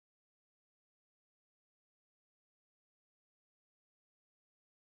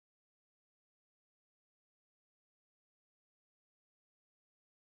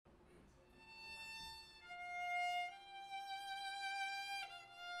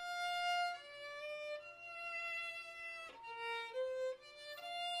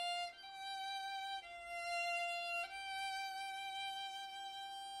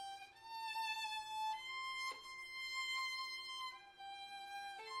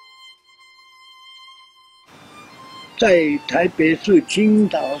在台北市青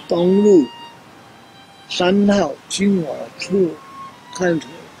岛东路3号金华处看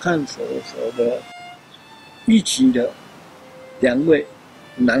守所的一起的2位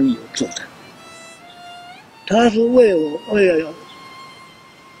男友做的。他是为了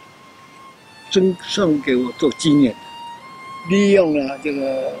送给我做纪念的，利用了这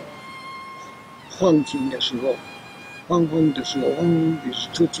个放晴的时候、放风的时候、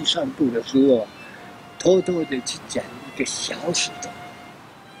出去散步的时候，偷偷的去捡一个小石头，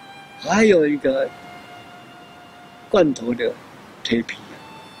还有一个罐头的铁皮，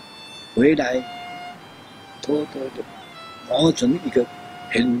回来偷偷的磨成一个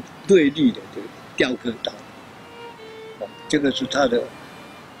很锐利的这个雕刻刀。这个是他的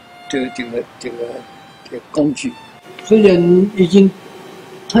这个工具，虽然已经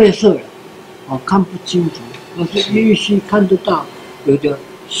褪色了，看不清楚，可是依稀看得到有的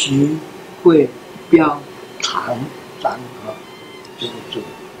石会标长这个字。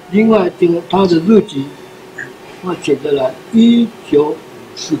另外，这个他的日期，我写的了1954，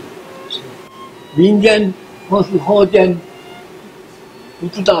明天或是后天，不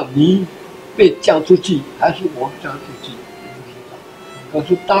知道你被叫出去还是我叫出去。可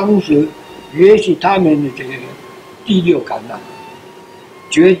是当时，也许他们的这个第六感啊，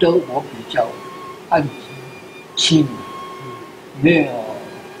觉得我比较案子轻，没有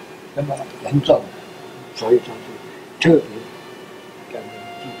那么严重，所以就是特别给我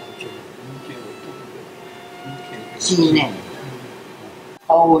记到这个纪念。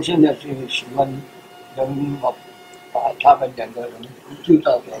我现在是喜欢能把他们2个人知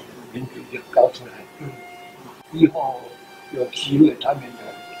道的名字就搞出来，以后。有机会，他们的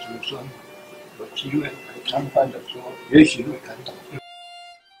子孙有机会来参观的时候，也许会看到。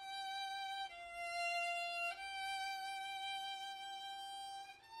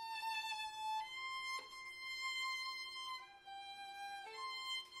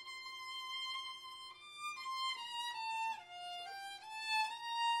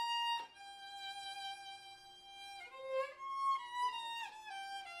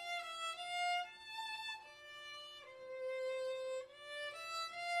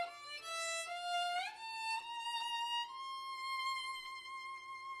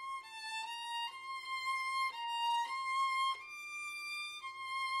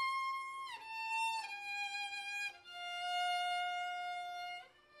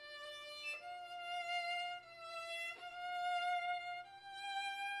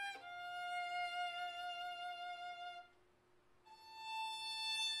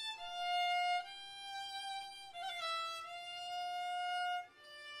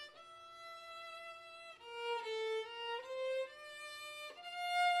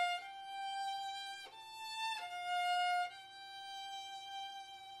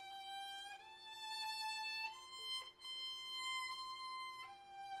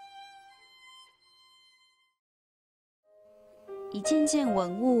一件件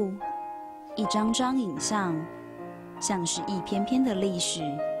文物，一张张影像，像是一篇篇的历史。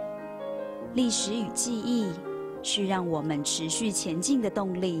历史与记忆是让我们持续前进的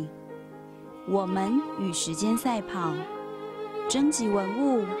动力。我们与时间赛跑，征集文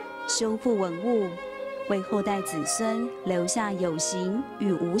物，修复文物，为后代子孙留下有形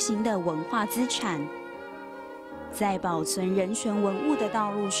与无形的文化资产。在保存人权文物的道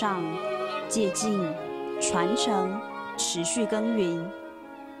路上，借鉴、传承。持续耕耘，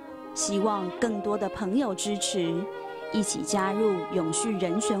希望更多的朋友支持，一起加入永续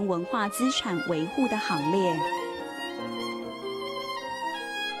人权文化资产维护的行列。